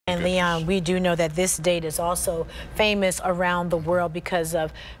And Leon, we do know that this date is also famous around the world because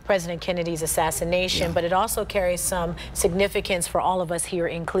of President Kennedy's assassination, but it also carries some significance for all of us here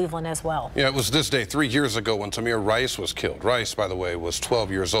in Cleveland as well. Yeah, it was this day 3 years ago when Tamir Rice was killed. Rice, by the way, was 12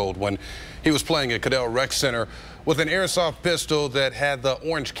 years old when he was playing at Cadell Rec Center with an airsoft pistol that had the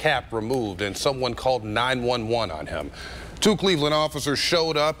orange cap removed, and someone called 911 on him. 2 Cleveland officers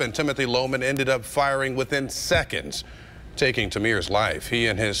showed up, and Timothy Lohman ended up firing within seconds, taking Tamir's life. He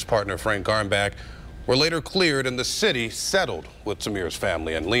and his partner, Frank Garnback, were later cleared, and the city settled with Tamir's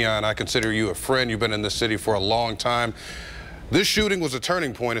family. And Leon, I consider you a friend. You've been in this city for a long time. This shooting was a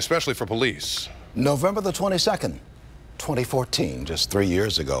turning point, especially for police. November the 22nd, 2014, just 3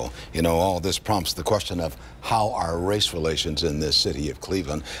 years ago. You know, all this prompts the question of how are race relations in this city of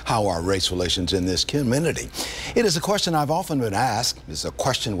Cleveland? How are race relations in this community? It is a question I've often been asked. It's a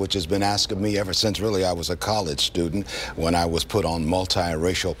question which has been asked of me ever since really I was a college student when I was put on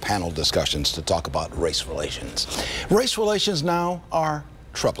multiracial panel discussions to talk about race relations. Race relations now are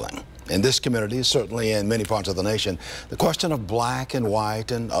troubling. In this community, certainly in many parts of the nation, the question of black and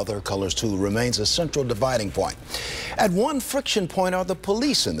white and other colors too remains a central dividing point. At one friction point are the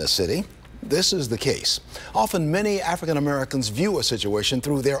police in this city. This is the case. Often many African Americans view a situation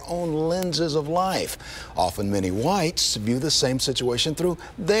through their own lenses of life. Often many whites view the same situation through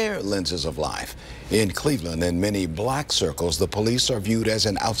their lenses of life. In Cleveland, in many black circles, the police are viewed as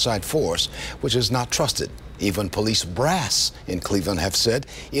an outside force which is not trusted. Even police brass in Cleveland have said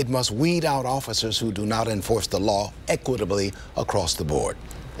it must weed out officers who do not enforce the law equitably across the board.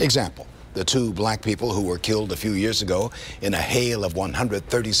 Example, the 2 black people who were killed a few years ago in a hail of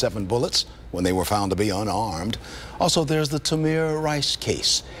 137 bullets when they were found to be unarmed. Also, there's the Tamir Rice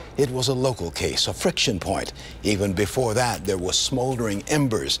case. It was a local case, a friction point. Even before that, there were smoldering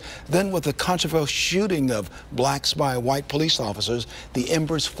embers. Then with the controversial shooting of blacks by white police officers, the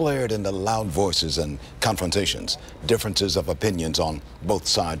embers flared into loud voices and confrontations, differences of opinions on both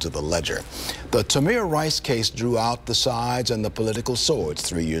sides of the ledger. The Tamir Rice case drew out the sides and the political swords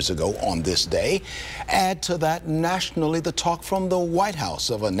 3 years ago on this day. Add to that nationally the talk from the White House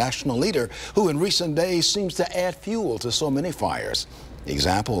of a national leader who in recent days seems to add fuel to so many fires.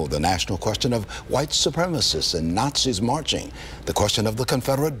 Example, the national question of white supremacists and Nazis marching, the question of the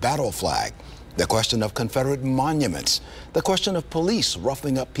Confederate battle flag, the question of Confederate monuments, the question of police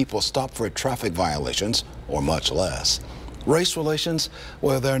roughing up people stopped for traffic violations, or much less. Race relations,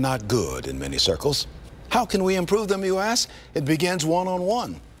 well, they're not good in many circles. How can we improve them, you ask? It begins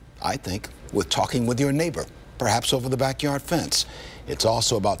one-on-one, I think, with talking with your neighbor, perhaps over the backyard fence. It's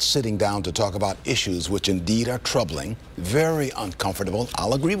also about sitting down to talk about issues which indeed are troubling, very uncomfortable,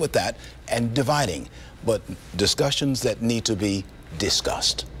 I'll agree with that, and dividing, but discussions that need to be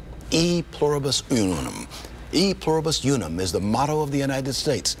discussed. E pluribus unum. E pluribus unum is the motto of the United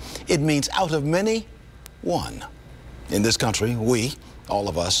States. It means out of many, one. In this country, we, all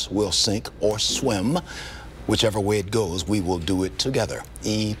of us, will sink or swim. Whichever way it goes, we will do it together.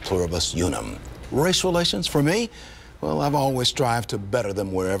 E pluribus unum. Race relations, for me, well, I've always strived to better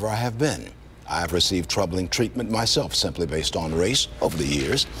them wherever I have been. I've received troubling treatment myself simply based on race over the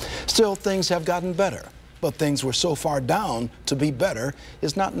years. Still, things have gotten better. But things were so far down to be better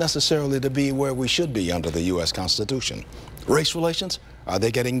is not necessarily to be where we should be under the U.S. Constitution. Race relations, are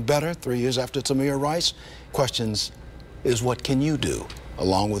they getting better 3 years after Tamir Rice? Questions is what can you do,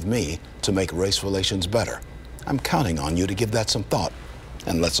 along with me, to make race relations better? I'm counting on you to give that some thought.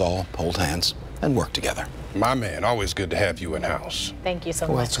 And let's all hold hands and work together. My man, always good to have you in-house. Thank you so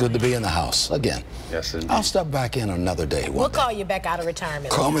much. Well, it's good to be in the house again. Yes, indeed. I'll step back in another day. We'll call you back out of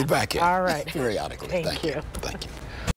retirement. Call me back in. All right. Periodically. Thank you. Thank you.